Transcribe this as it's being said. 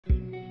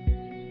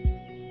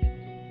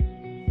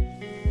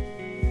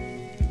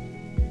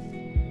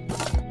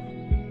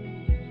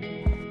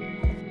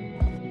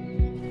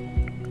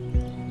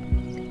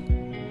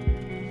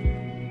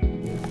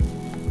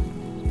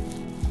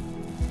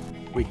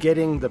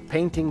getting the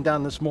painting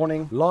done this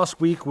morning. Last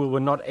week we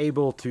were not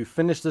able to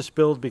finish this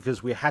build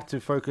because we had to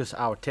focus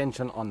our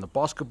attention on the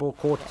basketball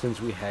court since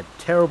we had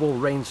terrible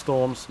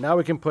rainstorms. Now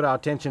we can put our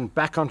attention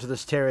back onto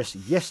this terrace.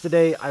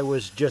 Yesterday I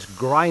was just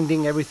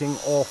grinding everything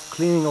off,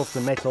 cleaning off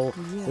the metal.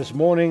 This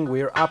morning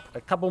we're up.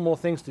 A couple more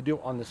things to do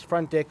on this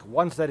front deck.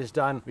 Once that is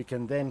done, we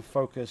can then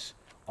focus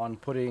on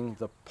putting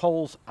the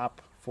poles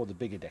up for the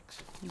bigger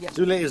decks.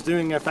 Zule is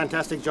doing a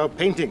fantastic job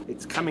painting.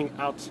 It's coming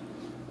out.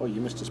 Oh, you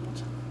missed a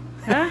spot.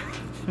 Huh?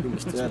 You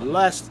missed it. The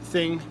last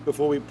thing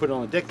before we put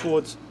on the deck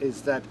boards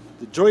is that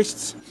the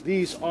joists,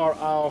 these are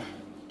our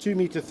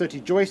 2.30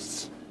 m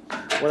joists.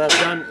 What I've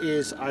done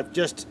is I've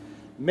just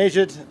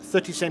measured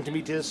 30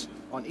 centimeters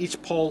on each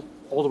pole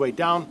all the way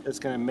down. It's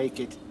going to make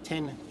it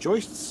 10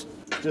 joists.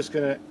 Just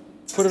going to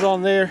put it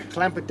on there,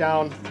 clamp it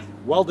down,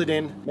 weld it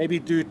in, maybe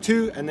do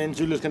 2, and then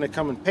Zulu's going to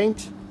come and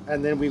paint,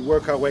 and then we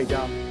work our way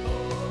down.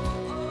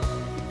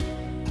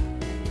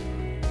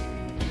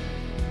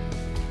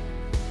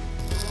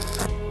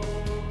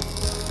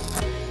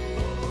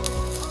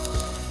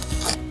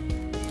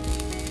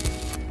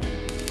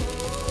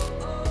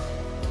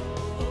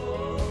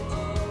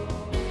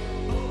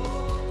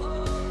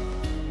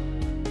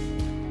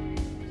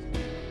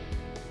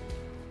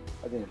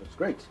 I think it looks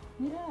great.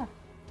 Yeah.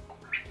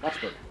 That's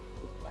good.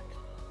 It's black.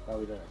 Now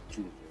we don't have to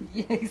choose.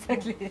 Yeah,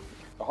 exactly.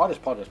 The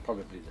hardest part is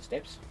probably the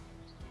steps.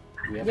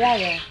 We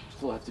have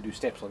still have to do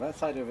steps on that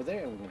side over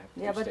there, and we're going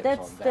to have to do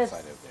steps on that side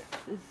over there.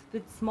 It's a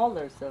bit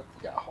smaller, so.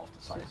 Yeah, half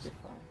the size.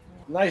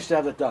 Nice to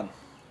have it done.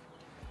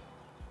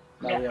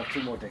 Now we have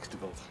 2 more decks to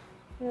build.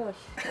 Yes.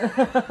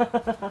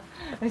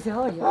 I said,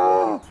 oh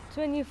yeah.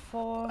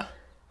 24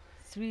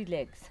 3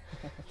 legs.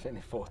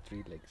 24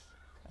 3 legs.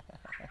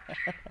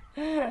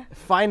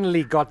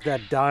 Finally got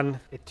that done.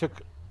 It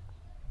took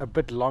a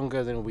bit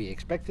longer than we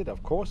expected,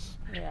 of course.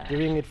 Yeah.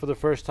 Doing it for the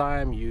first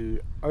time,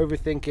 you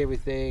overthink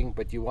everything,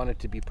 but you want it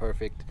to be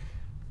perfect.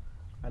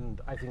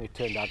 And I think it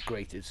turned out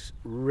great. It's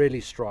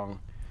really strong.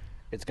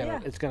 It's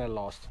gonna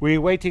last.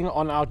 We're waiting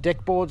on our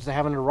deck boards. They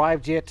haven't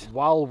arrived yet.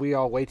 While we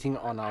are waiting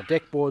on our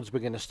deck boards, we're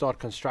going to start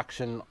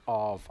construction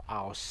of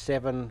our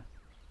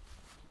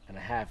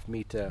 7.5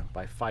 meter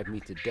by 5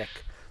 meter deck.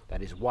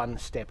 That is 1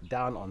 step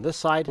down on this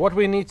side. What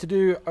we need to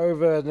do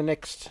over the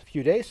next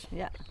few days,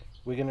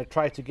 we're going to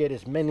try to get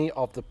as many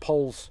of the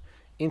poles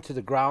into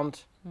the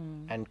ground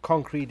and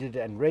concreted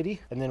and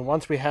ready. And then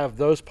once we have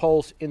those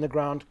poles in the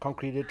ground,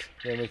 concreted,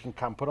 then we can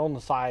come put on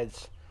the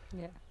sides,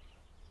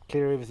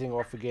 clear everything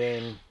off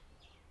again,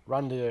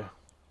 run the...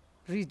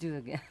 Redo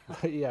again.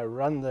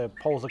 Run the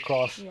poles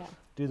across,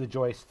 do the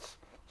joists,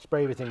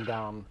 spray everything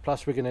down.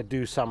 Plus we're going to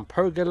do some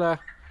pergola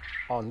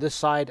on this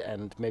side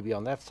and maybe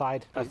on that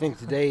side. I think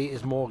today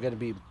is more going to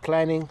be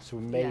planning, so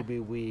maybe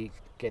we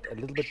get a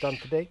little bit done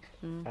today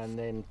and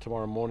then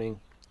tomorrow morning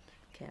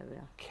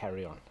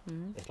carry on.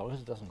 As long as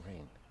it doesn't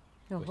rain,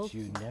 which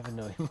you never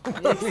know.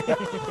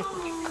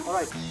 All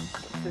right.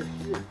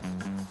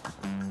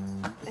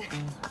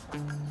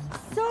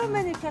 So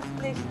many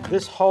calculations.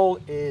 This hole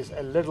is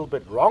a little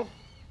bit wrong.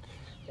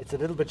 It's a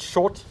little bit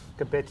short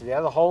compared to the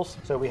other holes,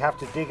 so we have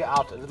to dig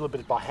out a little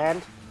bit by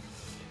hand.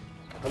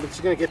 I'm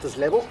just going to get this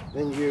level,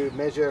 then you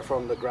measure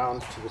from the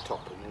ground to the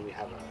top, and then we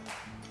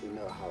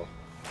know how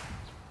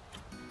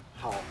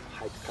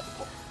high to cut the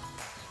top.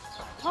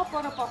 Top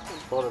or the bottom?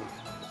 Bottom,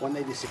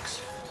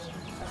 186.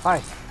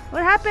 Hi.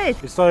 What happened?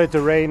 It started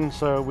to rain,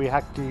 so we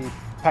had to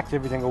pack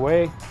everything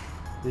away.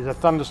 There's a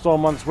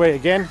thunderstorm on its way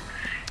again,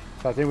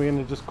 so I think we're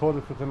going to just call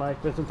it for tonight.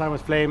 Spend some time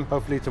with Flame.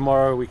 Hopefully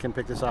tomorrow we can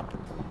pick this up.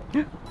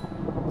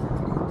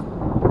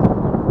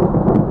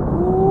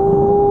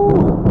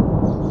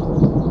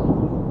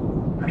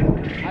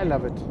 I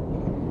love it,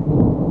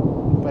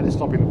 but it's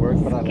stopping the work.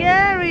 But I love it.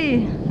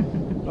 Scary.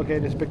 Okay,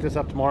 let's pick this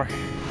up tomorrow.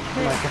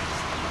 Good night, guys.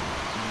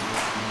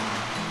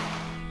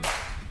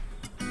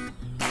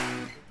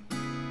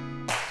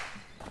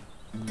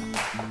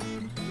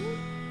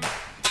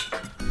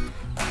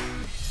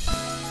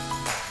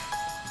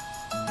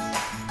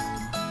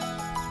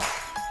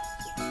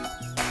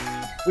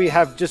 We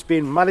have just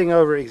been mulling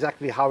over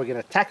exactly how we're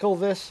going to tackle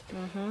this.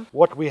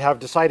 What we have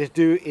decided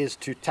to do is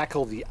to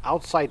tackle the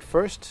outside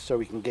first, so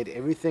we can get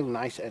everything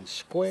nice and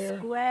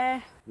square.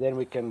 Then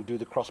we can do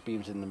the cross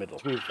beams in the middle.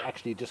 We've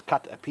actually just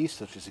cut a piece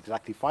which is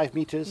exactly 5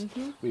 meters.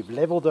 We've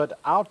leveled it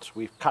out.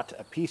 We've cut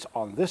a piece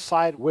on this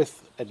side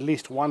with at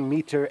least 1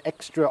 meter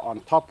extra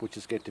on top, which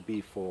is going to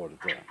be for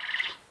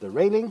the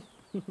railing.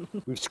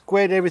 We've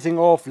squared everything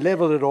off,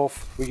 leveled it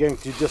off. We're going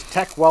to just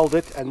tack weld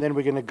it, and then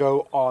we're going to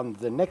go on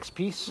the next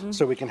piece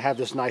so we can have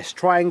this nice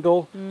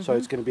triangle. So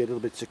it's going to be a little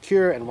bit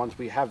secure, and once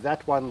we have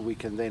that one, we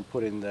can then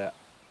put in the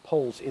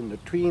poles in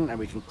between and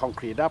we can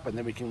concrete it up, and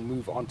then we can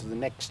move on to the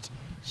next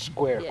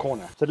square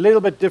corner. It's a little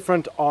bit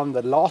different on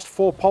the last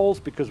 4 poles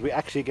because we're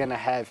actually going to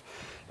have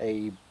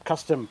a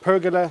custom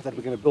pergola that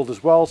we're going to build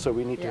as well, so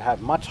we need to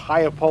have much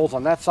higher poles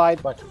on that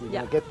side, but we're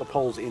going to get the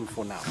poles in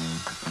for now.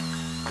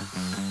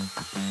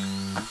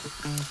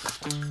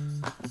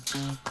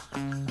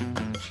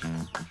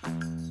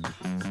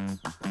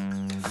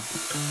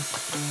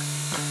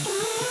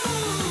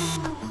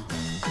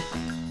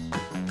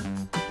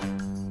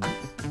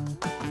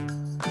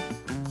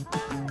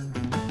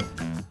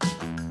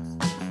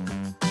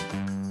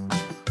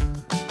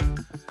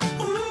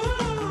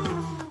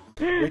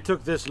 We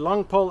took this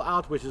long pole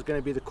out, which is going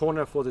to be the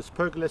corner for this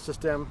pergola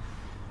system.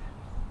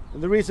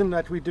 And the reason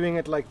that we're doing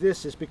it like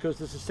this is because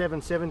this is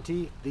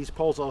 770. These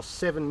poles are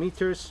 7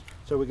 meters,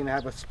 so we're going to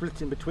have a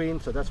split in between,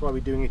 so that's why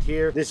we're doing it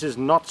here. This is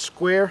not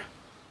square.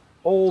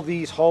 All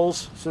these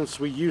holes, since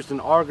we used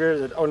an auger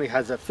that only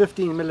has a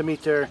 15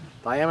 millimeter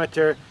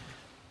diameter,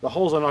 the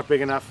holes are not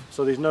big enough,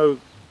 so there's no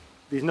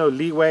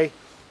leeway.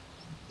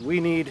 We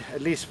need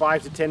at least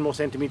 5 to 10 more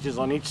centimeters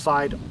on each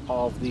side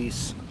of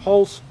these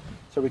holes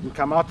so we can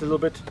come out a little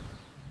bit.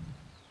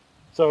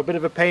 So a bit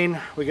of a pain.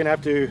 We're going to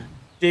have to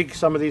dig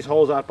some of these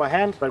holes out by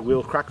hand, but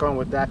we'll crack on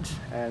with that,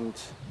 and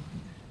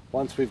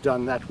once we've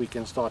done that we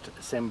can start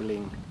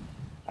assembling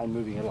and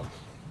moving along.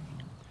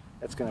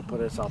 That's going to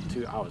put us out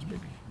 2 hours,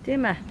 baby.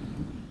 Timmer.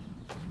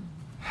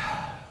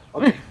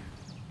 Okay.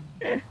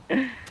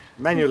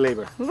 Manual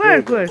labor.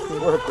 Work. Work.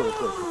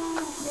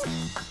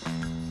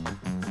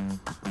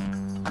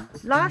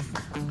 Last?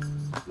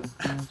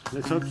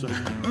 Let's hope so.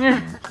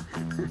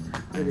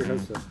 Really hope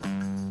so.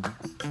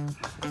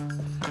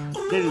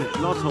 Get in it,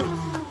 last hole.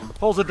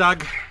 Holes are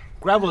dug,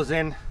 gravel is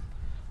in.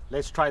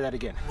 Let's try that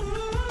again.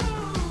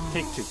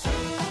 Take 2.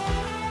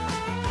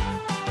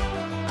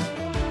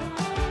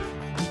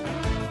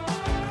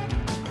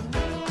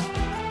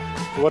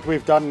 So what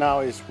we've done now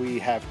is we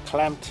have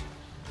clamped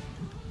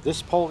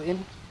this pole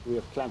in. We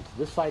have clamped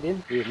this side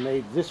in. We have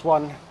made this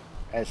one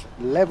as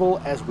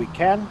level as we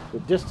can. The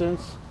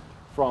distance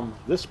from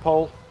this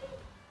pole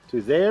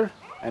to there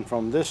and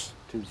from this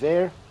to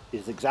there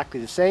is exactly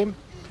the same.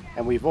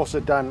 And we've also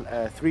done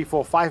a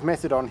 3-4-5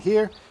 method on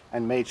here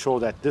and made sure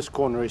that this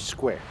corner is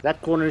square.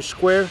 That corner is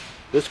square,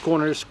 this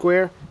corner is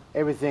square,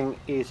 everything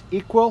is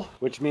equal,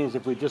 which means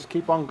if we just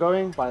keep on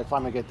going, by the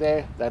time I get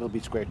there, that'll be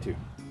square too.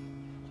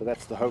 So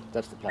that's the hope,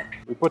 that's the plan.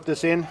 We put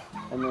this in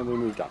and then we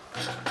moved on.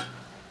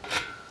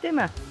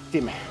 Timmer.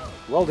 Timmer.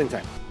 Welding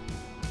time.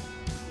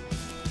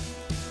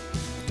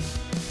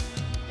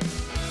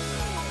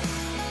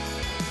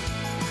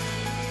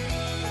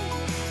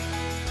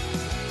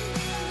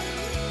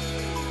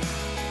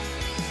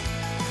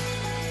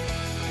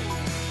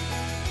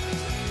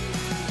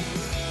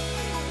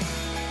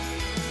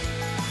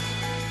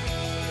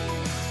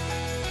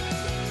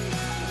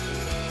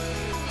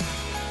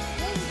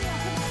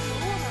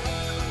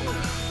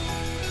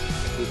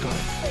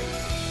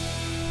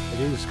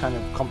 It is kind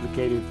of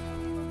complicated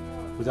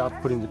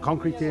without putting the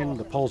concrete in.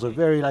 The poles are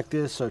very like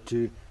this, so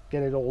to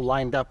get it all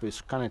lined up is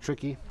kind of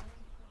tricky.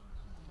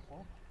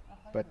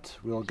 But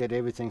we'll get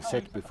everything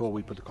set before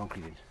we put the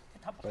concrete in.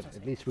 But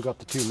at least we got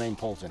the 2 main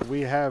poles in.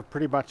 We have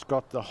pretty much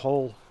got the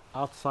whole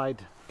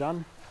outside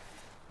done.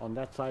 On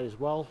that side as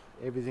well,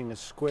 everything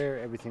is square,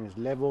 everything is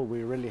level.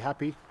 We're really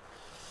happy.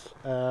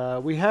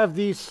 We have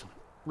these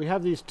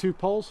 2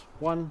 poles,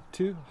 1,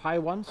 2 high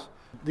ones.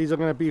 These are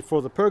going to be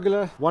for the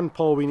pergola. 1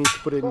 pole we need to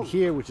put in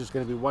here, which is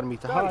going to be 1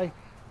 meter high,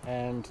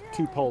 and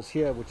 2 poles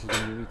here, which is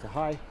going to be 1 meter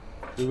high.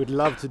 We would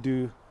love to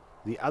do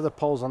the other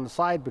poles on the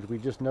side, but we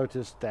just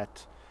noticed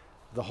that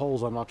the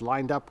holes are not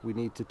lined up. We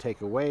need to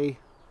take away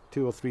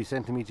 2 or 3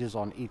 centimeters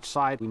on each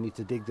side. We need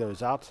to dig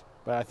those out.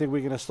 But I think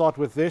we're going to start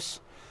with this,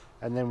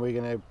 and then we're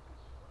going to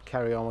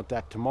carry on with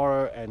that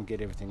tomorrow and get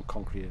everything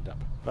concreted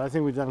up. But I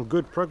think we've done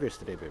good progress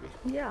today, baby.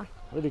 Yeah.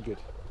 Really good.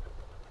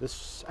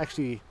 This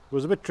actually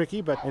was a bit tricky,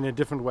 but in a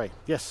different way.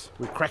 Yes,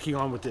 we're cracking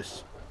on with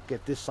this.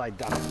 Get this side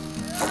done.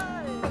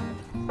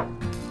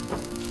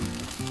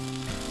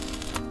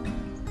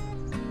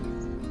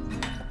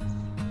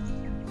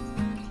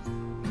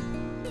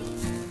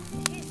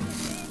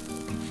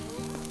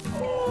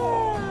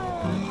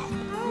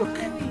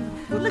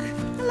 Look.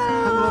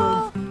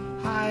 Hello.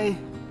 Hi.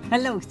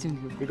 Hello.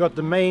 We got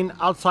the main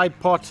outside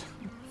pot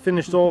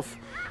finished off.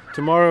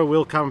 Tomorrow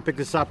we'll come and pick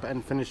this up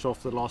and finish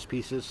off the last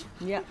pieces.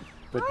 Yeah.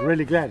 But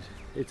really glad.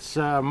 It's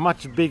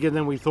much bigger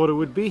than we thought it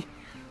would be.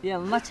 Yeah,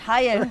 much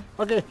higher.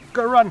 Okay,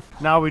 go run.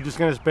 Now we're just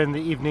going to spend the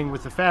evening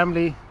with the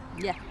family.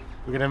 Yeah.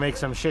 We're going to make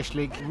some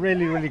sheshlik.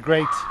 Really, really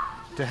great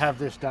to have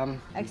this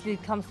done. Actually,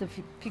 it comes to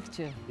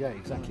picture. Yeah,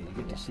 exactly. You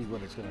get to see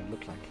what it's going to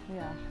look like.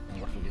 Yeah.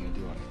 And what we're going to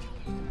do on it.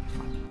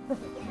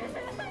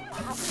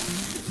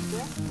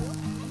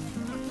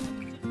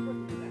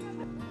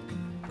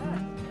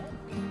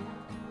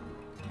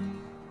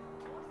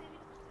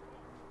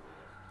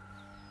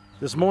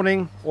 This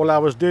morning, all I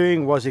was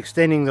doing was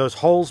extending those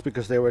holes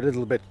because they were a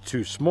little bit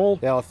too small.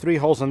 There are 3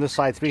 holes on this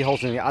side, 3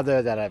 holes on the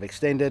other that I've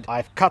extended.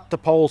 I've cut the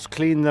poles,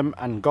 cleaned them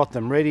and got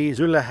them ready.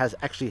 Zula has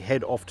actually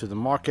head off to the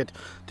market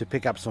to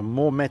pick up some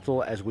more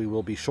metal as we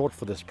will be short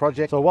for this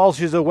project. So while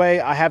she's away,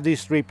 I have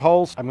these 3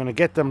 poles. I'm going to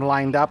get them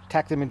lined up,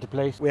 tack them into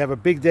place. We have a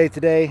big day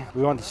today.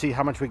 We want to see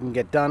how much we can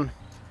get done,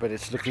 but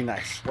it's looking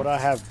nice. What I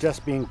have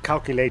just been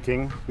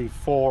calculating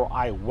before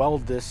I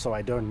weld this so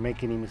I don't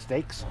make any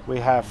mistakes. We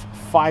have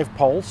 5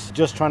 poles,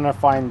 just trying to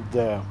find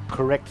the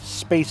correct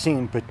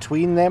spacing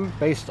between them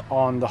based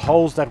on the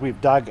holes that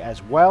we've dug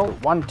as well.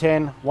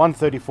 110,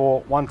 134,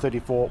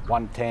 134,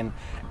 110,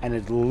 and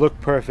it'll look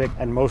perfect,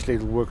 and mostly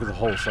it'll work with the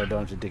holes so I don't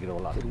have to dig it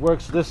all out. It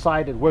works this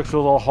side, it works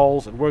with all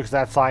holes, it works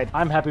that side.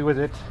 I'm happy with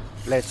it.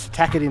 Let's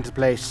tack it into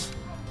place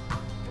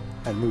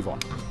and move on.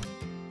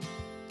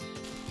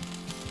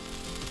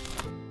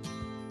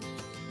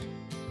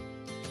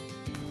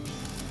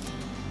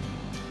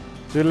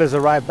 Doodler's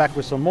arrived back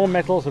with some more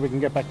metal so we can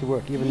get back to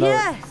work, even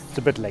though it's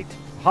a bit late.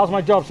 How's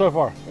my job so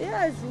far?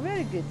 Yeah, it's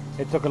very good.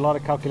 It took a lot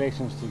of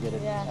calculations to get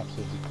it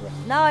absolutely correct.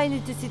 Now I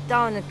need to sit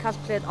down and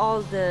calculate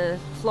all the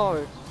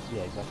floors.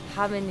 Yeah, exactly.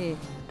 How many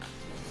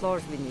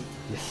floors we need.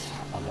 Yes,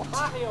 a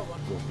lot.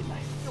 Will be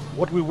nice.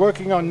 What we're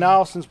working on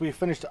now, since we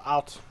finished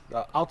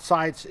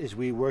outsides, is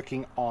we're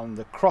working on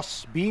the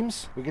cross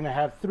beams. We're going to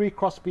have 3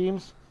 cross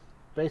beams,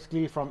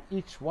 basically from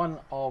each one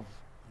of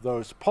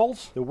those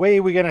poles. The way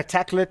we're going to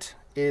tackle it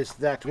is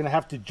that we're going to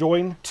have to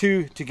join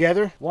 2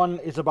 together. One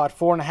is about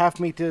 4.5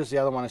 meters, the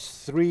other one is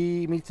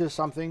 3 meters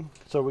something.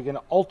 So we're going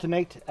to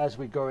alternate as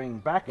we're going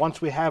back. Once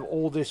we have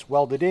all this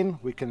welded in,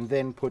 we can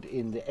then put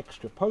in the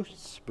extra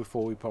posts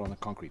before we put on the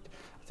concrete.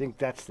 I think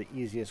that's the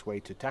easiest way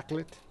to tackle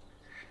it.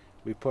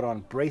 We put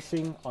on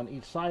bracing on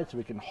each side so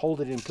we can hold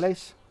it in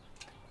place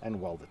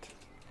and weld it.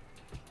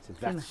 So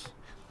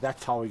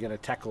that's how we're going to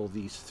tackle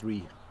these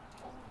 3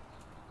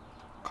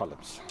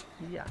 columns.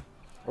 Yeah.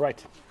 All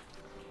right.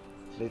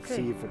 Let's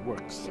see if it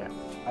works. Yeah.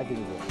 I think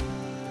it will.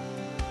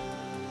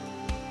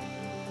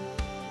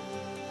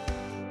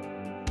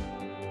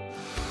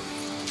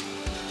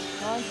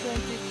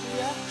 122,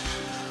 yeah?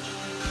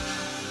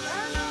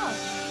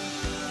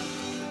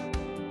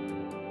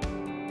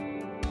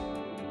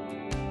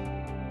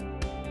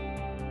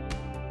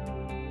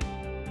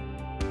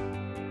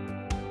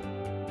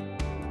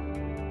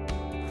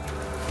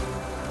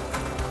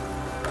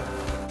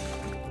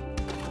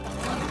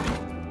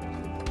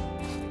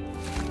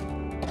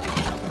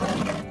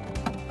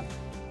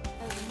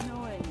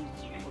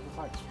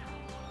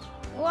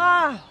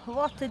 Wow,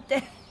 what a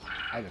day.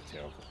 I look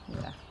terrible.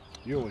 Yeah.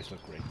 You always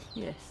look great.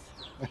 Yes.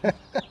 We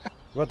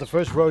got the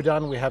first row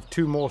done. We have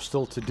 2 more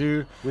still to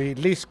do. We at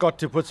least got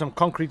to put some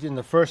concrete in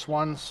the first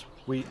ones.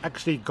 We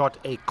actually got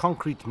a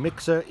concrete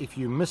mixer. If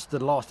you missed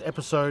the last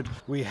episode,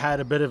 we had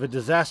a bit of a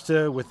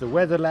disaster with the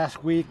weather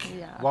last week.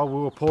 Yeah. While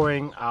we were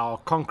pouring our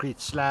concrete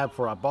slab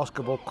for our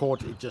basketball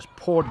court, it just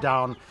poured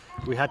down.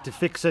 We had to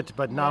fix it,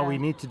 but now we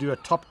need to do a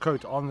top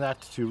coat on that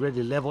to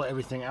really level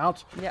everything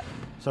out. Yeah.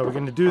 So we're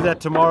going to do that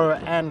tomorrow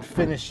and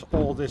finish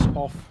all this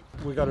off.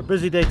 We got a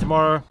busy day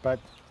tomorrow, but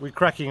we're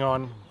cracking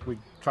on. We're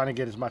trying to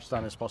get as much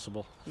done as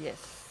possible.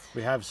 Yes.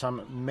 We have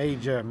some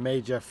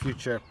major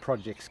future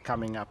projects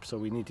coming up, so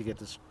we need to get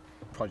this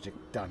project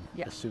done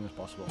as soon as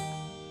possible.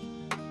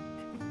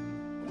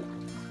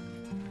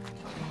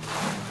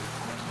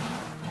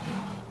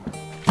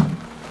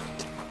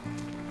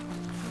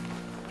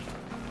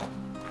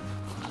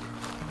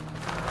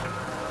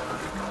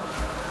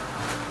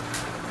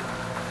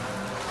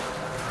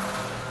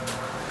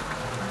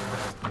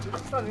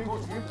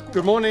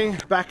 Good morning.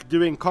 Back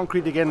doing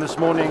concrete again this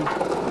morning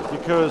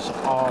because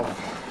of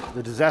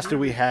the disaster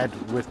we had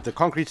with the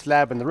concrete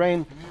slab and the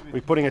rain.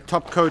 We're putting a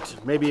top coat,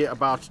 maybe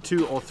about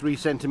 2 or 3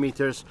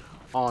 centimeters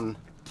on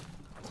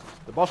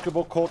the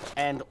basketball court,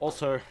 and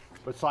also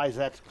besides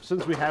that,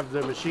 since we have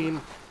the machine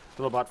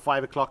till about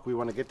 5 o'clock, we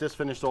want to get this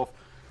finished off.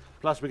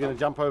 Plus we're going to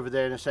jump over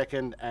there in a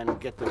second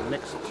and get the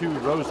next 2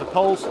 rows of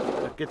poles,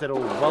 get that all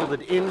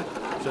welded in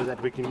so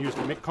that we can use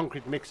the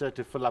concrete mixer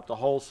to fill up the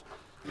holes.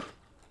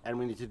 And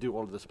we need to do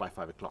all of this by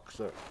 5 o'clock.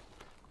 So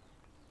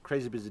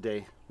crazy busy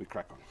day, we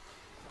crack on.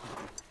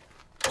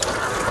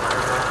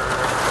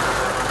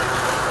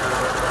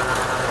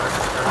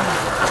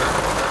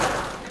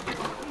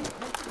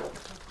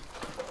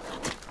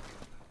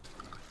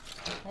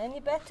 Any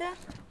better?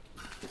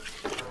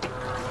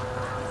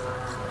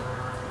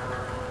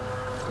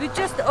 We're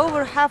just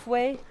over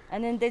halfway,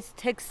 and then this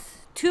takes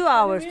 2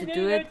 hours to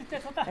do it,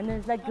 and then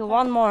it's like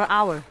 1 more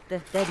hour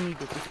that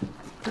needed.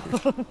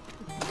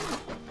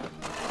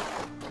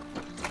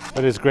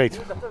 But it's great.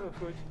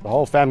 The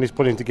whole family's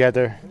pulling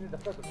together,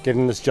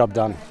 getting this job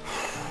done.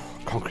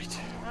 Concrete.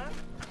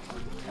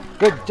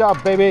 Good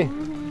job, baby.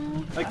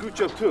 Good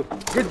job too.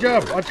 Good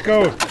job. Let's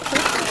go.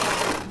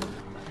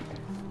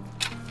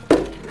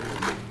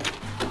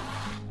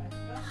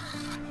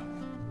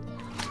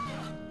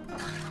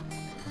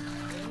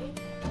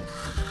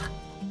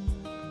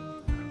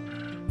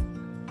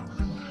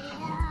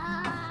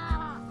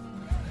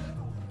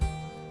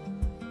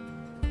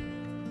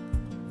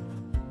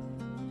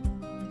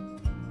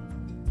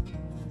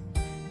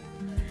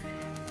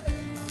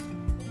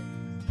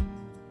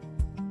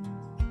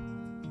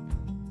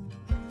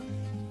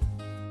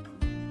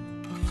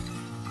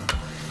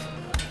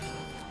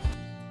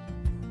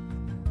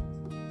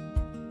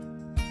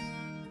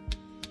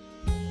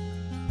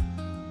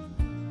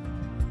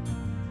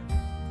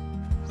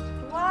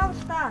 Well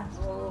done.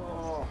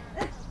 Oh.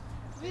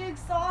 We're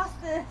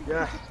exhausted.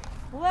 Yeah.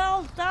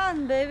 Well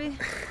done, baby.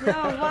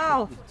 Yeah,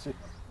 wow.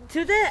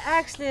 Today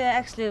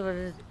actually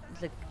was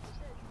like,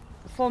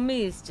 for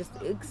me it's just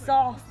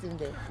exhausting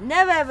day.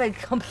 Never ever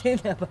complain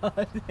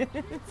about it.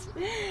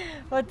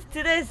 But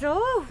today's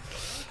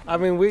I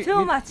mean,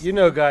 too much. You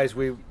know, guys,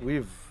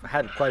 we've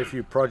had quite a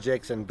few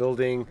projects and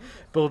building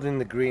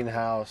the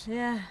greenhouse.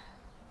 Yeah.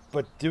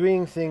 But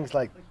doing things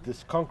like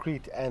this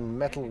concrete and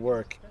metal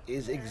work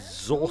is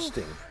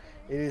exhausting.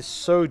 It is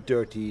so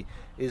dirty,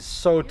 is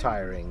so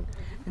tiring.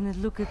 And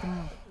then look at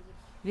them.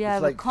 We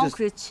have like a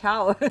concrete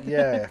shower.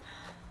 Yeah,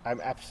 I'm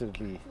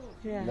absolutely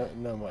Yeah.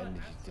 no more energy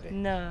today.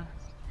 No.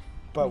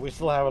 But we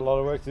still have a lot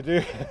of work to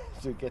do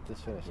to get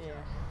this finished.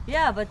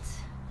 Yeah, but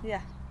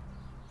yeah.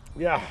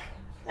 Yeah,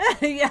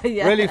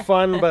 yeah. really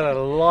fun, but a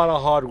lot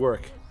of hard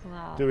work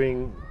Wow.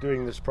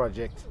 doing this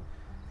project.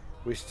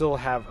 We still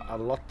have a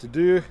lot to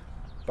do,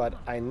 but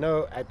I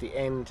know at the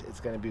end it's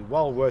going to be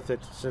well worth it,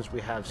 since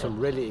we have some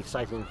really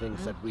exciting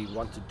things that we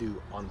want to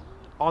do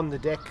on the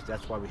deck.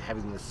 That's why we're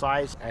having the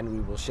size, and we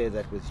will share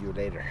that with you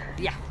later.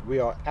 Yeah. We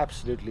are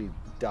absolutely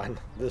done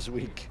this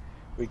week.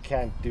 We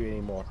can't do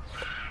any more.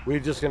 We're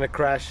just going to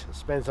crash,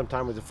 spend some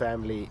time with the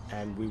family,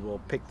 and we will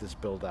pick this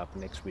build up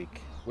next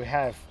week. We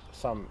have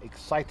some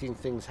exciting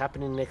things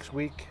happening next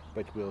week,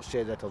 but we'll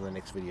share that on the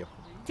next video.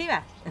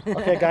 Tima.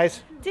 Okay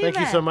guys, thank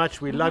you Tima. so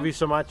much. We love you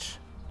so much,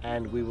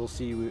 and we will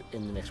see you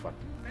in the next one.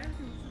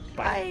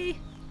 Bye. Bye.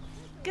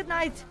 Good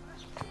night.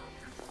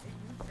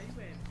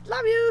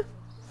 Love you.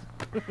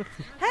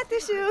 Hat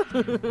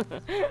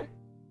tissue.